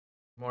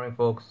Morning,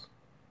 folks.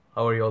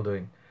 How are you all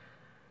doing?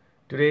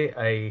 Today,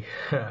 I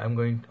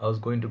was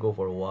going to go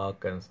for a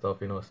walk and stuff.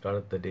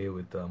 Started the day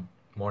with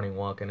morning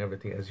walk and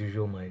everything as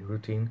usual, my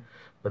routine.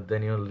 But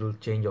then, a little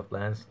change of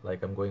plans.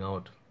 Like I'm going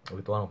out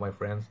with one of my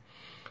friends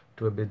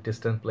to a bit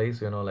distant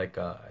place.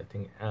 I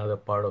think another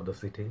part of the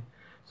city.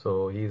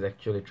 So he's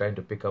actually trying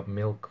to pick up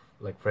milk,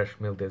 like fresh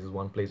milk. There's this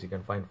one place you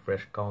can find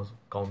fresh cow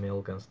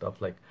milk and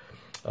stuff like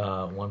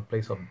one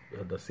place of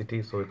the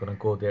city. So we're gonna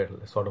go there,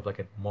 sort of like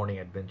a morning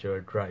adventure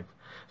drive.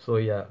 So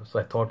yeah, so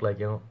I thought like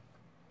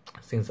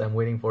since I'm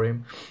waiting for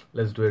him,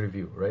 let's do a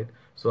review, right?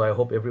 So I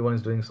hope everyone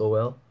is doing so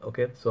well.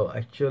 Okay, so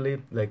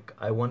actually like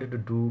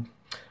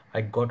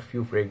I got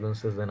few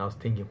fragrances and I was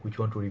thinking which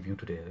one to review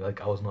today. Like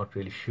I was not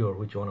really sure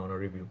which one I want to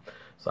review.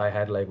 So I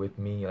had like with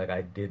me, like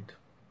I did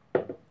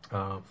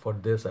for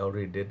this I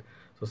already did.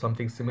 So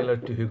something similar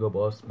to Hugo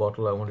Boss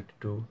bottle I wanted to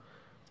do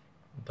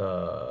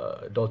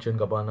the Dolce and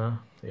Gabbana,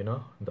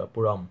 the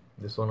Puram.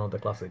 This one of the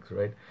classics,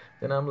 right?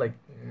 Then I'm like,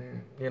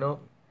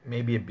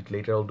 maybe a bit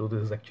later I'll do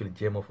this. Is actually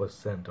gem of a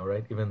scent, all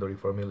right? Even though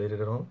reformulated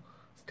and all,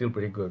 still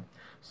pretty good.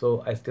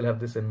 So I still have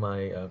this in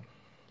my,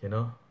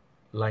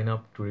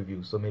 lineup to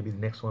review. So maybe the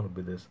next one would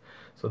be this.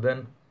 So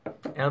then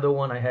another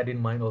one I had in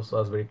mind also, I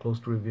was very close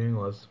to reviewing,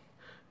 was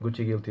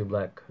Gucci Guilty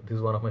Black. This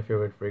is one of my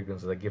favorite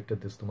fragrances. I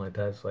gifted this to my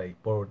dad, so I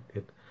borrowed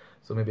it.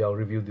 So maybe I'll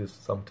review this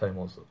sometime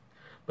also.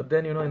 But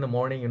then, in the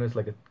morning, it's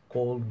like a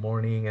cold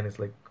morning and it's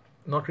like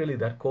not really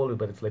that cold,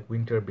 but it's like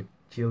winter, a bit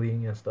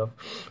chilling and stuff.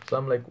 So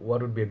I'm like,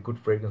 what would be a good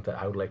fragrance that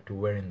I would like to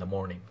wear in the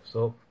morning?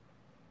 So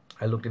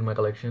I looked in my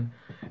collection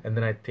and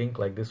then I think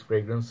like this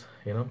fragrance,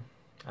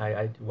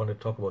 I want to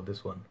talk about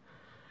this one.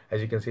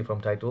 As you can see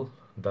from title,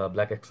 the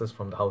Black Excess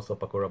from the house of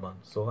Paco Rabanne.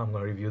 So I'm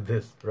going to review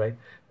this, right?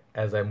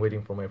 As I'm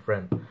waiting for my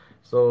friend.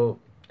 So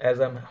as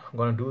I'm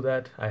gonna do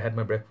that, I had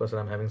my breakfast and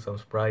I'm having some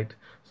Sprite.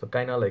 So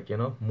kind of like,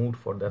 mood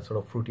for that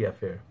sort of fruity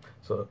affair.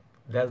 So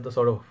that's the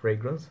sort of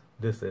fragrance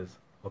this is,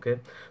 okay?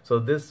 So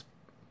this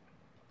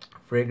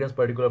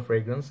particular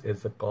fragrance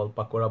is called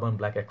Paco Rabanne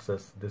Black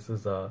Excess. This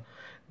is a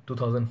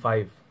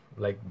 2005,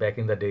 like back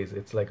in the days.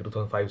 It's like a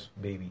 2005's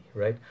baby,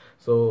 right?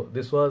 So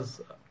this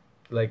was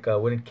like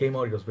when it came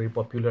out, it was very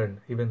popular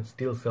and even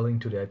still selling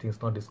today. I think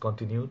it's not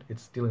discontinued.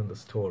 It's still in the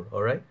store,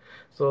 all right?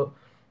 So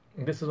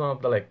this is one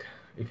of the, like,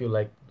 if you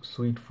like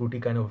sweet fruity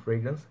kind of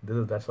fragrance, this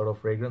is that sort of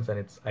fragrance, and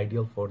it's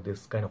ideal for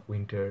this kind of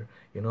winter,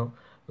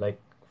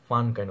 like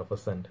fun kind of a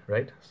scent,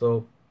 right?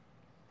 So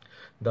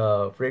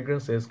the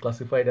fragrance is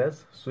classified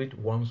as sweet,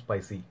 warm,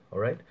 spicy, all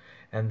right?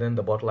 And then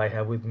the bottle I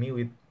have with me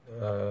with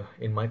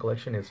in my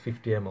collection is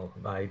 50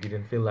 ml. I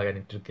didn't feel like I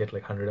need to get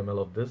like 100 ml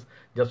of this.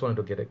 Just wanted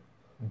to get a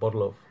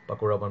bottle of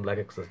Paco Rabanne Black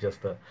Excess just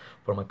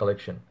for my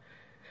collection.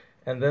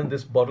 And then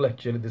this bottle,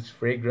 actually this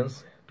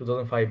fragrance,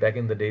 2005, back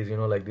in the days,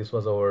 like this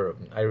was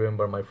I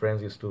remember my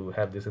friends used to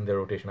have this in their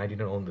rotation. I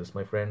didn't own this.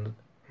 My friend,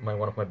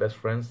 one of my best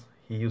friends,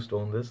 he used to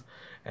own this,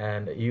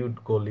 and he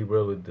would go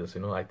liberal with this.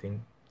 I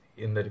think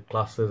in the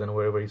classes and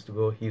wherever he used to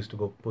go, he used to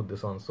go put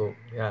this on. So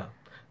yeah,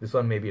 this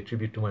one may be a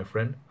tribute to my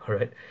friend. All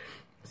right.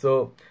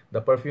 So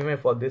the perfume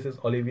for this is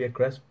Olivier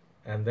Cresp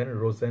and then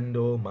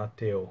Rosendo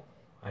Matteo.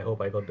 I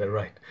hope I got that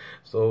right.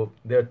 So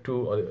there are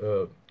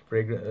two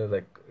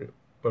fragrance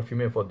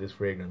perfume for this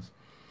fragrance.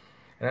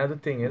 Another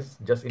thing is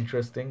just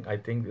interesting. I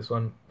think this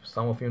one,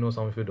 some of you know,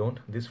 some of you don't.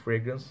 This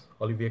fragrance,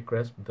 Olivier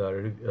Cresp,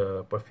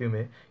 the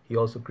perfume, he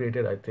also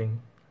created, I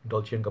think,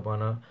 Dolce and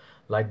Gabbana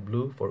light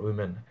blue for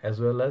women, as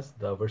well as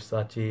the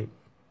Versace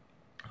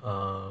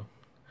Eau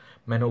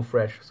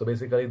Fraiche. So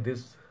basically,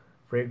 this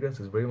fragrance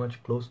is very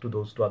much close to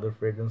those two other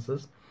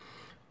fragrances.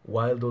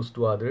 While those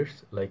two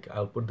others, like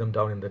I'll put them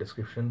down in the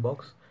description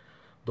box,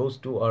 those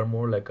two are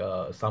more like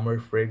a summer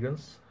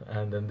fragrance,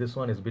 and then this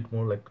one is a bit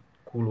more like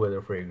cool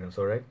weather fragrance,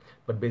 all right?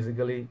 But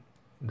basically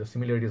the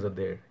similarities are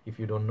there. If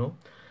you don't know,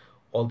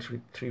 all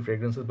three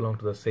fragrances belong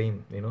to the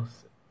same,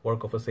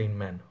 work of a same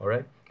man, all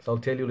right? So I'll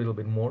tell you a little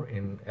bit more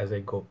as I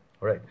go,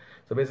 all right?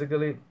 So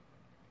basically,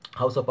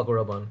 house of Paco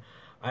Rabanne,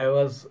 I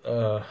was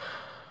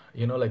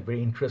like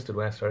very interested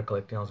when I started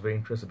collecting. I was very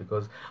interested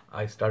because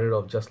I started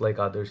off just like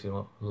others,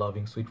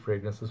 loving sweet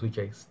fragrances, which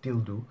I still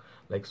do.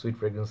 Like sweet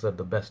fragrances are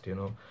the best,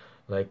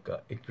 like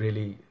it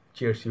really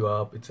cheers you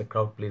up. It's a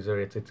crowd pleaser.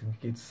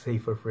 It's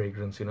safer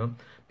fragrance.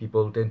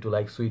 People tend to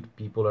like sweet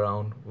people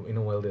around,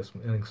 while they're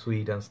smelling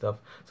sweet and stuff.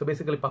 So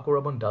basically, Paco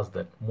Rabanne does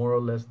that more or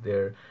less.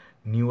 Their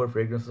newer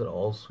fragrances are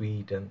all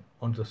sweet and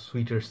on the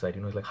sweeter side.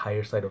 It's like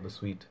higher side of the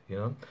sweet.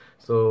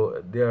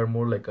 So they are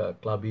more like a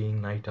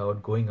clubbing, night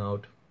out, going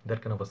out,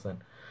 that kind of a scent.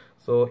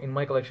 So in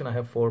my collection, I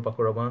have 4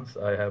 Paco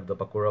Rabannes. I have the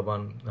Paco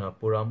Rabanne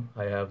Puram.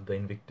 I have the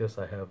Invictus.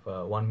 I have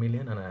 1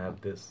 million, and I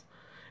have this.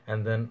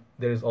 And then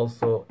there is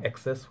also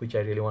Excess, which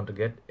I really want to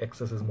get.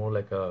 Excess is more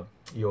like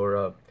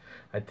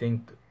I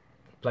think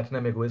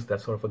Platinum Egoist,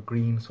 that's sort of a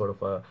green, sort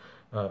of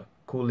a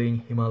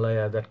cooling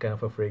Himalaya, that kind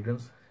of a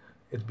fragrance.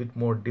 It's a bit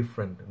more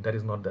different. That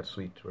is not that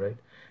sweet, right?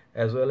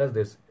 As well as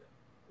there's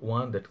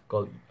one that's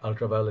called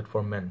Ultraviolet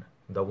for Men.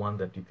 the one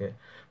that you can,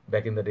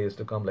 back in the days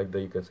to come, like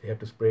the, you have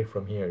to spray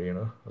from here, you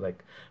know,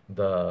 like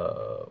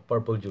the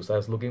purple juice. I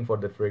was looking for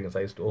that fragrance.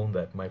 I used to own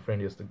that. My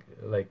friend used to,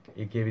 like,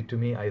 he gave it to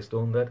me. I used to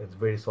own that. It's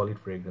very solid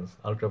fragrance,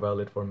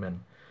 ultraviolet for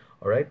men.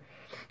 All right.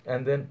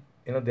 And then,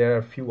 you know, there are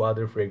a few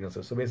other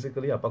fragrances. So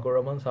basically, a Paco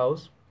Rabanne's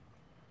house,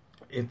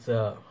 it's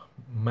a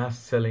mass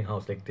selling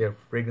house. Like, their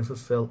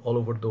fragrances sell all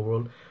over the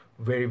world,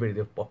 very,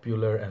 they're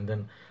popular. And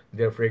then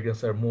their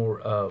fragrances are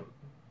more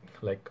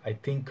like, I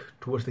think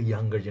towards the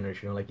younger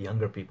generation, you know, like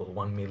younger people,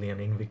 1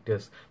 Million,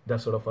 Invictus, that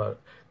sort of a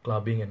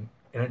clubbing and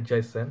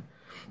energized scent.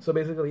 So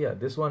basically, yeah,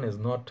 this one is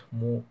not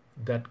more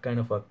that kind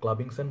of a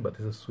clubbing scent, but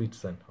this is a sweet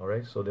scent. All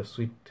right, so the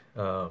sweet,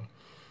 the,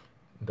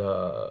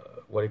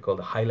 what do you call,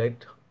 the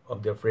highlight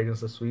of their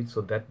fragrance is sweet,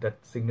 so that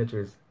signature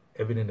is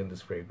evident in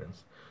this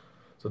fragrance.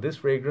 So this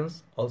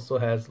fragrance also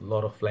has a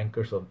lot of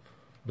flankers of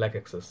black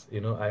excess. You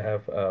know, I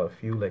have a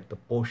few, like the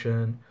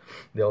Potion.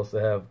 They also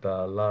have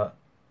the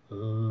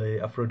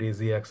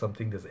Aphrodisiac,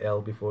 something, there's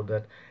L before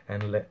that,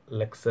 and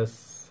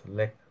LXS,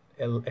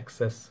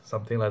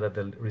 something like that,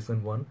 the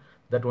recent one.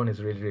 That one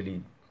is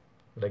really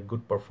like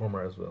good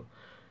performer as well.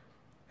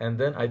 And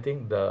then I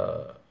think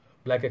the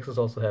black excess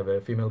also have a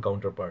female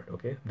counterpart.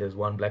 Okay, there's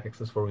one black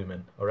excess for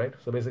women. All right,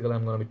 so basically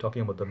I'm going to be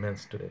talking about the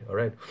men's today. All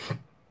right,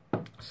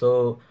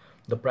 so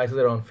the price is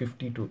around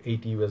 50 to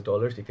 80 US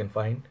dollars. You can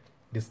find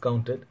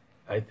discounted,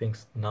 I think,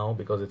 now,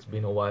 because it's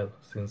been a while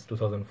since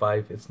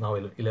 2005. It's now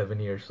 11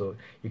 years, so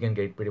you can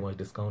get pretty much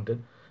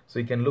discounted. So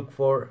you can look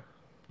for,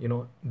 you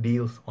know,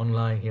 deals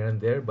online here and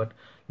there, but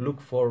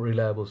look for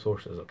reliable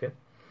sources. Okay,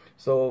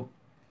 so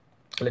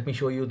let me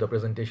show you the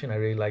presentation. I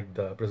really like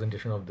the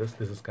presentation of this.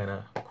 This is kind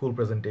of cool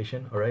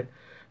presentation. All right,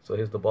 so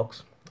here's the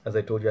box. As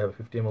I told you, I have a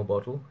 50 ml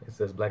bottle. It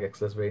says black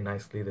excess very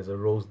nicely. There's a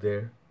rose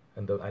there,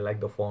 and I like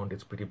the font.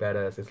 It's pretty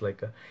badass. It's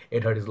like a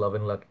Ed Hardy's Love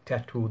and Luck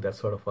tattoo, that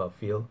sort of a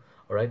feel.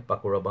 All right,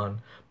 Paco Rabanne,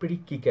 pretty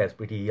kick-ass,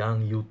 pretty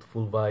young,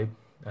 youthful vibe,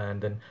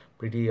 and then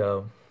pretty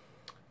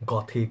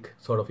gothic,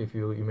 sort of, if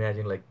you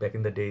imagine, like back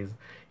in the days,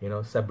 you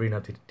know,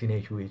 Sabrina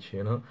Teenage Witch,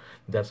 you know,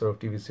 that sort of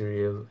TV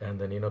serial. And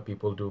then, you know,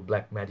 people do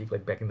black magic,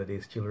 like back in the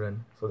days,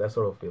 children. So that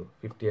sort of feel.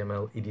 50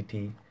 ml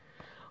EDT.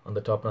 On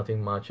the top,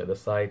 nothing much. At the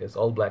side, it's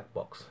all black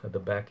box. At the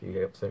back, you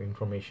have some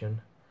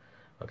information.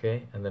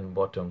 Okay, and then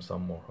bottom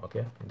some more.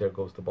 Okay, there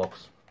goes the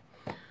box.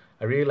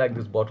 I really like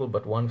this bottle,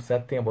 but one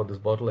sad thing about this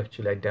bottle,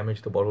 actually, I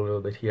damaged the bottle a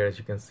little bit here. As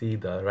you can see,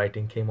 the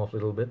writing came off a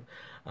little bit.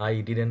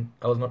 I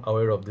was not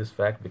aware of this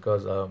fact,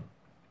 because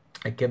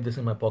I kept this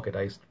in my pocket.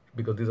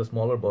 Because these are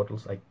smaller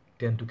bottles, I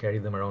tend to carry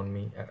them around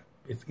me.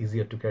 It's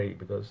easier to carry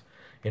because,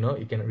 you know,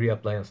 you can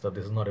reapply and stuff.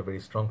 This is not a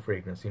very strong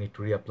fragrance. You need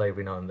to reapply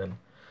every now and then.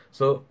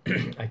 So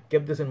I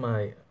kept this in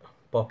my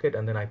pocket,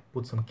 and then I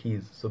put some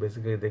keys. So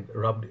basically they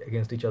rubbed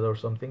against each other or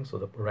something, so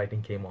the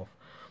writing came off.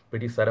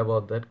 Pretty sad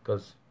about that,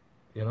 because,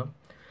 you know,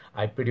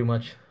 I pretty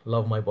much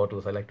love my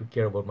bottles. I like to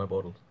care about my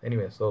bottles.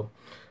 Anyway, so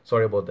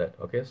sorry about that.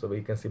 Okay, so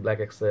you can see black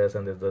excess,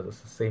 and there's the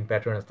same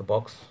pattern as the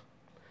box.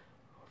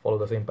 Follow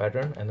the same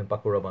pattern, and then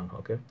Paco Rabanne.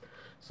 Okay,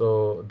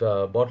 so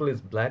the bottle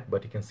is black,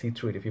 but you can see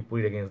through it if you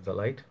put it against the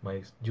light.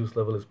 My juice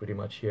level is pretty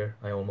much here.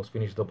 I almost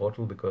finished the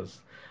bottle because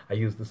I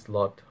use this a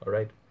lot. All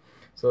right,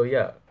 so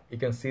yeah, you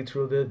can see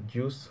through the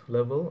juice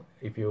level.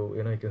 If you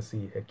know, you can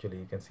see, actually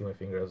you can see my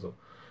finger as well.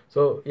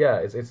 So yeah,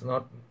 it's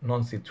not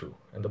non-see-through.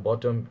 And the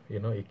bottom, you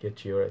know, you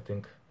get your, I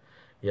think,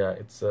 yeah,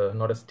 it's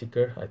not a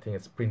sticker. I think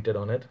it's printed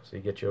on it, so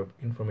you get your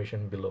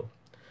information below.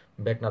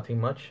 Back, nothing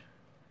much.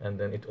 And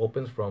then it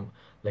opens from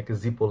like a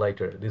Zippo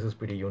lighter. This is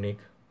pretty unique.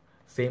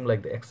 Same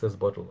like the excess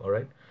bottle. All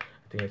right,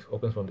 I think it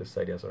opens from this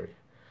side. Yeah, sorry.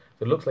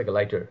 So it looks like a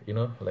lighter, you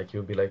know, like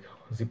you'd be like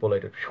Zippo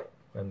lighter,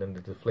 and then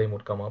the flame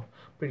would come up.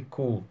 Pretty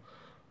cool.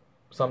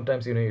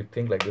 Sometimes, you know, you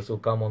think like this will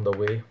come on the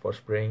way for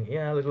spraying.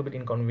 Yeah, a little bit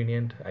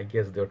inconvenient. I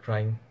guess they're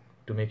trying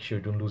to make sure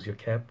you don't lose your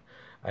cap.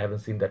 I haven't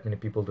seen that many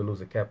people to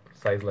lose a cap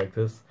size like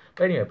this.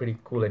 But anyway, pretty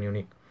cool and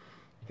unique.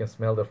 You can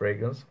smell the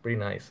fragrance. Pretty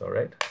nice. All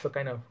right, so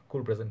kind of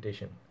cool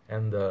presentation.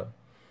 And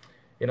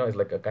you know, it's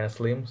like a kind of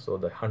slim, so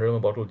the 100 ml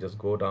bottle just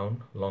go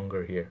down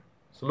longer here.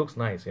 So looks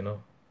nice, you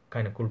know,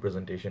 kind of cool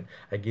presentation.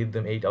 I gave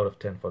them 8 out of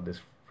 10 for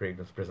this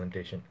fragrance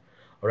presentation.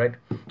 All right,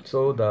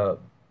 so the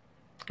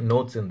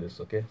notes in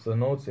this. Okay, so the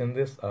notes in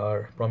this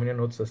are prominent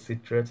notes are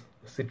citrus,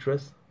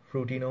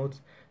 fruity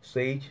notes,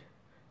 sage,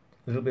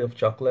 little bit of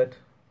chocolate,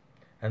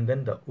 and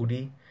then the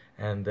woody.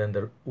 And then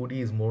the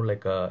woody is more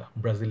like a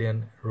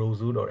Brazilian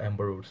rosewood or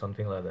amberwood,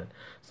 something like that.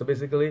 So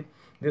basically,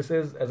 this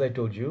is, as I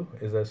told you,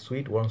 is a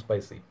sweet, warm,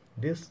 spicy.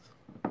 This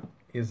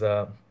is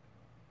a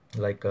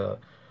like a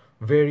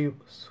very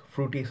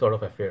fruity sort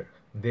of affair.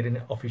 They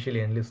didn't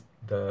officially enlist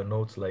the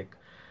notes like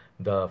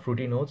the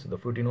fruity notes. The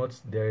fruity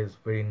notes, there is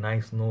very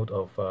nice note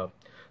of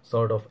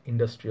sort of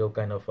industrial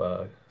kind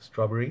of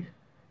strawberry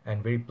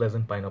and very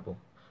pleasant pineapple.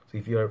 So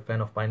if you are a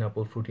fan of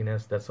pineapple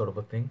fruitiness, that sort of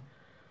a thing,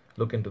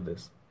 look into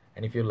this.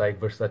 And if you like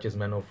Versace's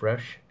Eau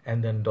Fraiche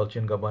and then Dolce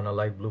 & Gabbana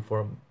light blue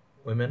for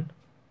women,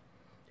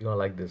 you're gonna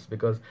like this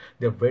because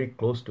they're very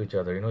close to each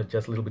other, you know,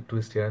 just a little bit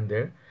twist here and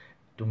there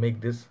to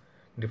make this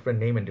different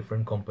name and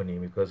different company,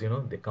 because you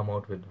know they come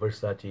out with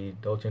Versace,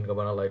 Dolce and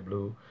Gabbana light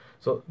blue,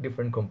 so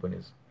different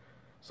companies.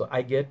 So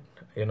I get,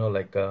 you know,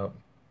 like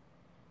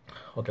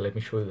okay, let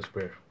me show you the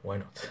spray. Why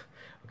not?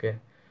 Okay,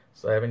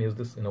 so I haven't used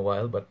this in a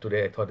while, but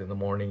today I thought in the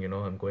morning, you know,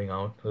 I'm going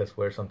out, let's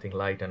wear something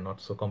light and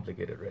not so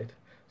complicated, right?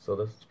 So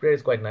the spray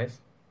is quite nice.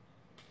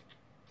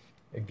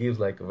 It gives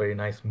like a very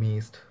nice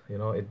mist, you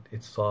know,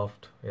 it's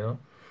soft, you know,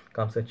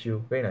 comes at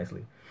you very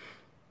nicely.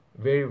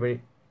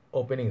 Very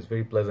opening is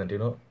very pleasant, you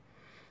know.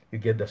 You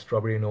get the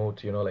strawberry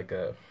note, you know, like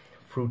a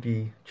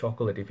fruity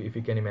chocolate, if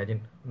you can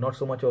imagine. Not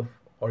so much of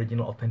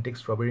original authentic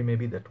strawberry,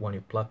 maybe that one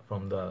you pluck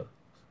from the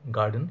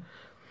garden,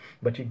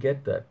 but you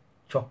get that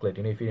chocolate,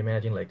 you know. If you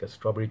imagine like a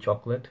strawberry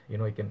chocolate, you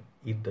know, you can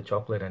eat the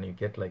chocolate and you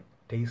get like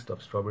taste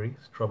of strawberry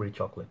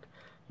chocolate.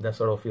 That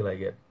sort of feel I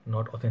get,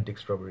 not authentic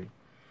strawberry.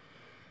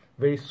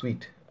 Very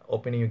sweet.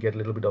 Opening, you get a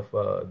little bit of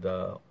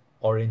the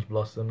orange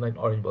blossom, like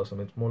orange blossom,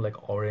 it's more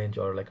like orange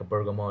or like a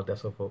bergamot, that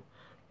sort of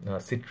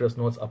citrus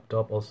notes up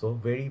top also.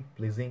 Very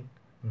pleasing,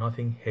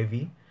 nothing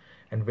heavy,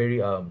 and very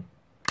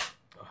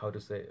how to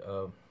say,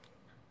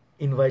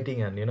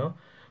 inviting, and you know,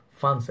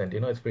 fun scent, you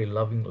know. It's very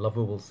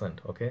lovable scent.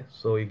 Okay,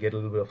 so you get a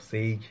little bit of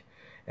sage,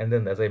 and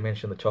then as I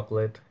mentioned, the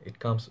chocolate, it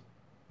comes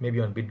maybe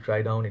on a bit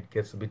dry down, it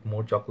gets a bit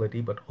more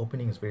chocolatey, but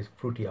opening is very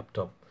fruity up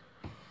top.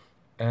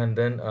 And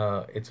then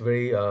it's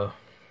very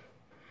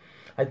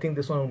I think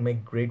this one will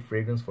make great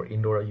fragrance for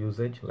indoor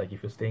usage, like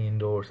if you're staying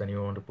indoors and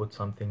you want to put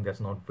something that's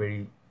not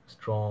very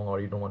strong, or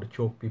you don't want to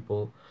choke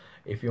people,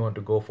 if you want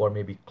to go for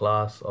maybe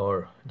class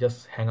or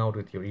just hang out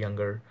with your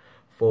younger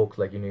folks,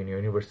 like, you know, in your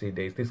university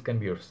days, this can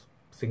be your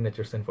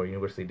signature scent for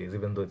university days,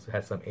 even though it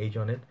has some age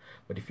on it.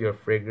 But if you're a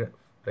fragrant,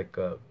 like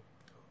a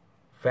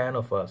fan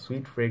of a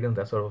sweet fragrance,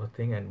 that sort of a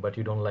thing, and but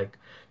you don't like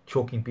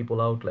choking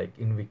people out like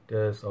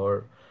Invictus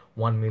or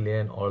 1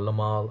 Million or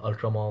Lamal,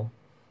 Ultramal,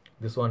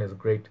 this one is a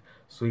great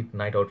sweet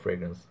night out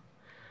fragrance.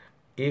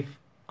 If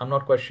I'm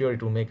not quite sure,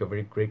 it will make a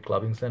very great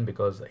clubbing scent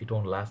because it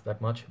won't last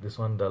that much. This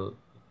one, the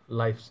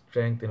life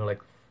strength, you know,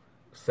 like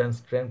scent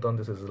strength on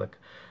this is like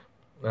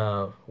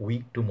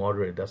weak to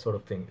moderate, that sort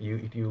of thing.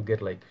 You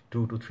get like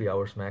 2 to 3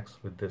 hours max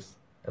with this,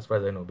 as far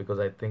as I know, because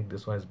I think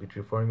this one is a bit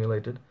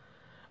reformulated,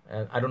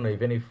 and I don't know,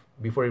 even if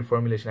before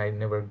reformulation I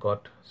never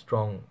got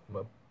strong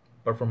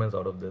performance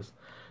out of this.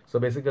 So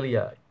basically,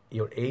 yeah,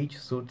 your age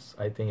suits.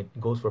 I think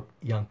it goes for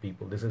young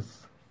people. This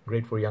is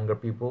great for younger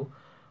people.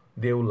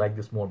 They will like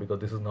this more because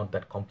this is not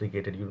that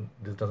complicated.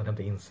 This doesn't have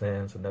the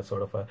incense and that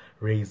sort of a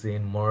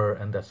raisin, myrrh,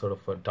 and that sort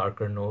of a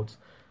darker notes.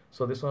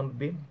 So this one would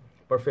be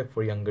perfect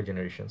for younger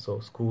generation. So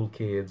school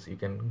kids, you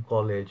can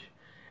college,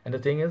 and the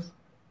thing is,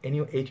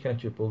 any age can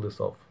actually pull this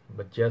off.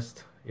 But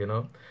just, you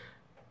know,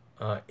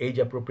 age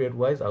appropriate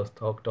wise, I was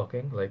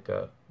talking like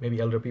maybe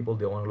elder people,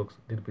 they want to look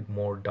a little bit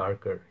more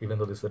darker, even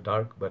though this is a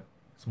dark, but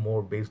it's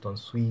more based on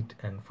sweet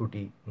and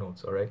fruity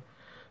notes. All right,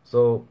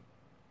 so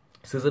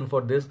season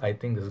for this, I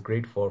think this is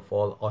great for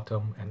fall,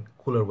 autumn, and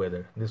cooler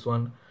weather. This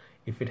one,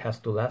 if it has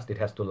to last, it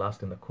has to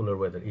last in the cooler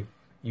weather. If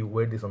you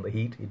wear this on the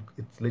heat,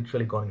 it's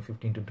literally gone in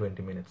 15 to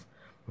 20 minutes.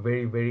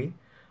 Very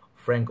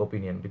frank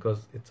opinion,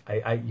 because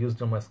I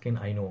used on my skin.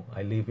 I know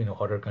I live in a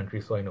hotter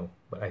country, so I know,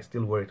 but I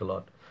still wear it a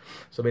lot.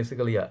 So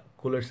basically, yeah,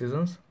 cooler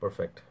seasons,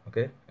 perfect.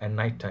 Okay, and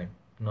nighttime,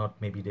 not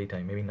maybe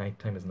daytime, maybe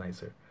nighttime is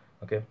nicer.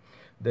 Okay,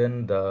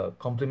 then the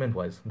compliment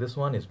wise, this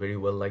one is very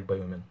well liked by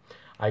women.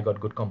 I got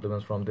good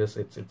compliments from this.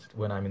 It's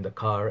when I'm in the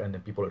car and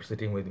then people are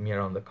sitting with me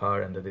around the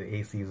car and the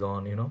AC is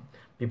on, you know,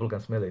 people can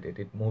smell it.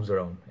 It moves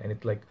around, and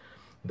it's like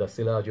the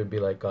sillage would be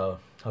like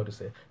how to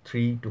say,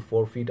 3 to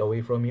 4 feet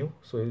away from you,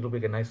 so it'll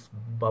be a nice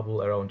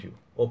bubble around you.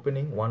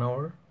 Opening 1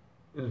 hour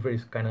is very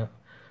kind of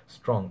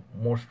strong,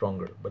 more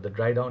stronger, but the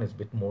dry down is a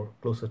bit more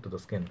closer to the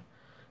skin,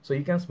 so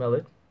you can smell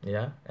it.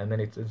 Yeah, and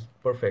then it's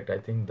perfect. I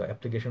think the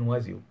application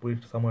wise, you put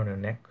it somewhere on your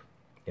neck.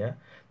 Yeah,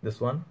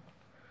 this one,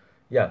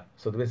 yeah,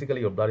 so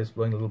basically your blood is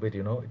flowing a little bit,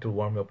 you know, it will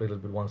warm you up a little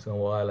bit once in a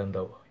while, and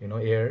the, you know,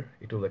 air,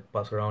 it will like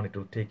pass around, it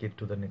will take it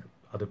to the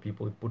other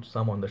people. You put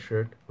some on the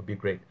shirt, would be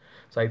great.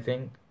 So I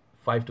think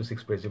 5 to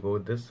 6 sprays you go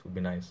with this would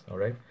be nice. All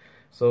right,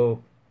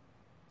 so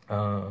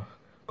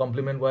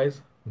compliment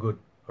wise, good.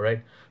 All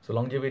right, so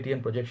longevity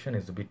and projection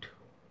is a bit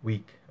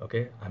weak.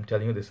 Okay, I'm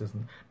telling you, this is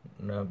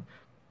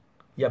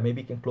yeah,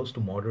 maybe can close to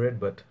moderate,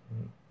 but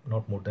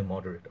not more than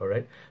moderate. All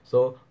right,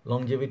 so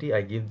longevity,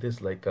 I give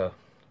this like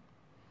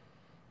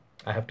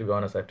I have to be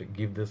honest, I have to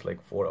give this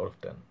like 4 out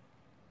of 10.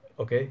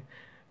 Okay,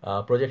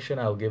 projection,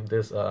 I'll give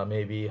this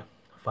maybe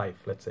 5,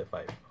 let's say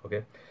 5.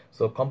 Okay,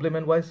 so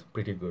compliment wise,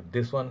 pretty good.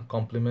 This one,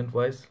 compliment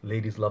wise,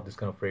 ladies love this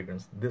kind of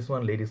fragrance. This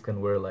one, ladies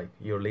can wear, like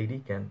your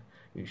lady can,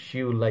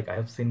 she will like, I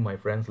have seen my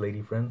friends,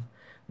 lady friends,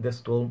 they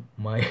stole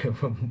my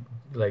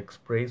like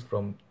sprays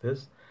from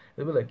this.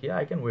 They'll be like, yeah,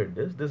 I can wear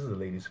this. This is a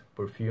lady's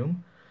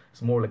perfume.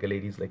 It's more like a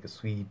lady's, like a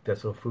sweet, that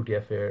sort of fruity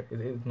affair.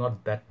 It's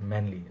not that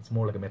manly. It's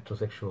more like a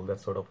metrosexual, that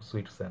sort of a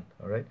sweet scent.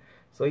 All right.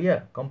 So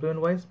yeah,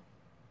 compliment wise,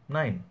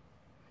 9.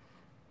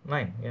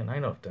 Yeah, 9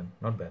 out of 10.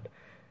 Not bad.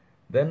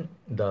 Then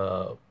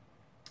the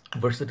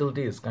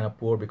versatility is kind of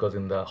poor, because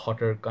in the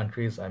hotter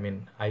countries, I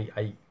mean,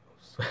 I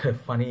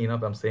funny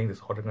enough, I'm saying this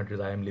hotter countries,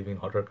 I am living in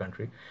hotter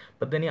country,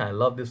 but then yeah, I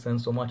love this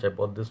scent so much, I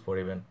bought this for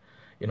even,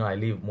 I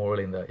live more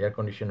in the air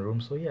conditioned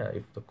room, so yeah,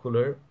 if the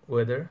cooler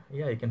weather,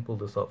 yeah, you can pull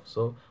this off.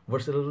 So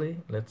versatility,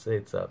 let's say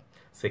it's a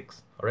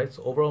 6. All right,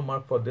 so overall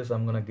mark for this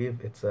I'm gonna give,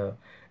 it's a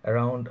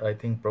around, I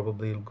think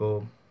probably it'll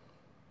go,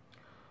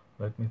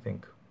 let me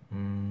think.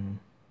 I'm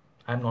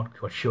not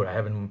quite sure, I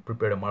haven't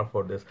prepared a mark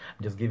for this,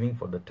 I'm just giving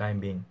for the time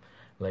being,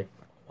 like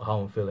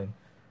how I'm feeling.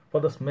 For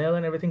the smell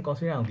and everything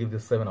considering, I'll give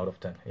this 7 out of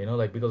 10,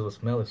 like because the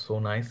smell is so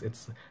nice.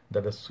 It's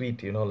the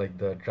sweet, like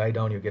the dry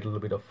down, you get a little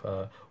bit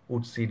of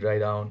woodsy dry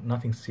down,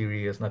 nothing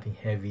serious, nothing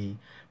heavy,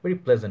 very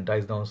pleasant,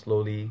 dies down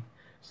slowly.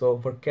 So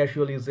for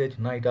casual usage,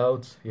 night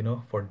outs,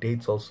 for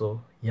dates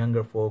also,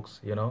 younger folks,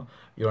 you're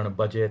on a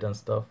budget and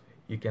stuff,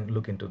 you can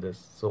look into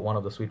this. So one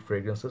of the sweet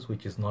fragrances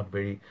which is not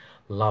very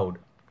loud.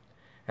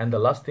 And the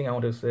last thing I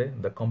want to say,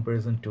 the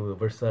comparison to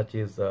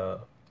Versace's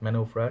Eau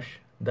Fraiche,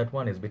 that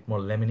one is a bit more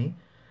lemony.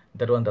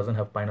 That one doesn't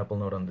have pineapple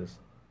note on this.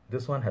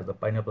 This one has the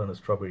pineapple and the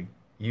strawberry.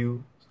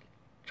 You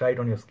try it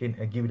on your skin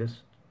and give it a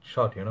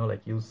shot,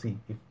 like you'll see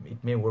if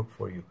it may work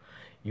for you.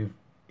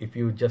 If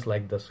you just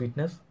like the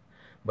sweetness,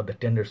 but the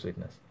tender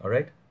sweetness, all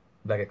right?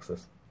 Black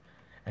Excess.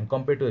 And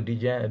compared to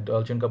the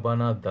Dolce &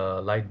 Gabbana,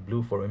 the light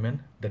blue for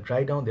women, the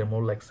dry down, they're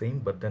more like same,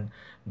 but then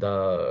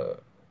the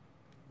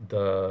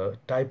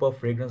type of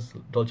fragrance,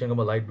 Dolce &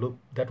 Gabbana light blue,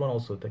 that one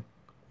also, the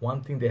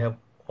one thing they have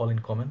all in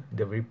common,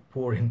 they're very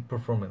poor in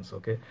performance.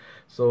 Okay,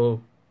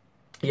 so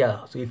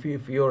yeah, so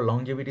if your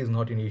longevity is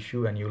not an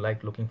issue and you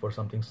like looking for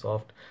something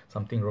soft,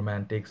 something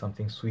romantic,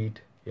 something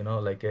sweet,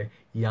 like a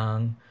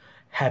young,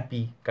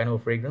 happy kind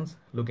of fragrance,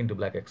 look into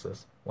Black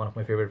Excess. One of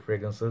my favorite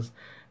fragrances.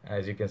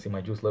 As you can see,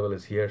 my juice level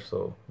is here,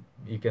 so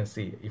you can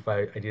see if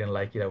I didn't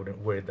like it, I wouldn't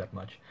wear it that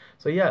much.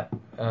 So yeah,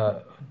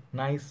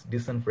 nice,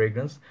 decent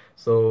fragrance.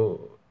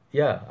 So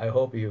yeah, I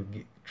hope you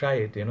try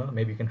it.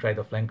 Maybe you can try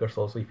the flankers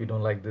also if you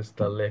don't like this.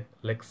 The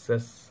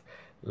LXS,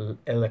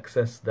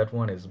 that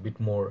one is a bit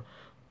more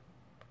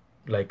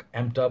like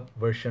amped up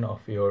version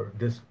of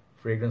this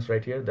fragrance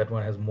right here. That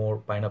one has more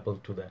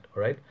pineapple to that.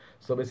 All right,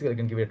 so basically you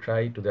can give it a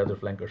try to the other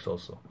flankers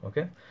also.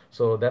 Okay,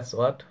 so that's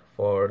what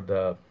for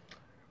the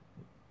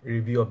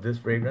review of this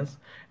fragrance.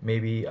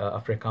 Maybe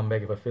after I come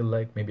back, if I feel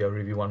like, maybe I'll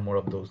review one more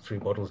of those 3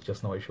 bottles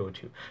just now I showed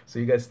you. So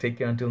you guys take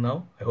care until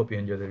now. I hope you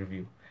enjoy the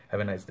review. Have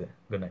a nice day.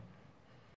 Good night.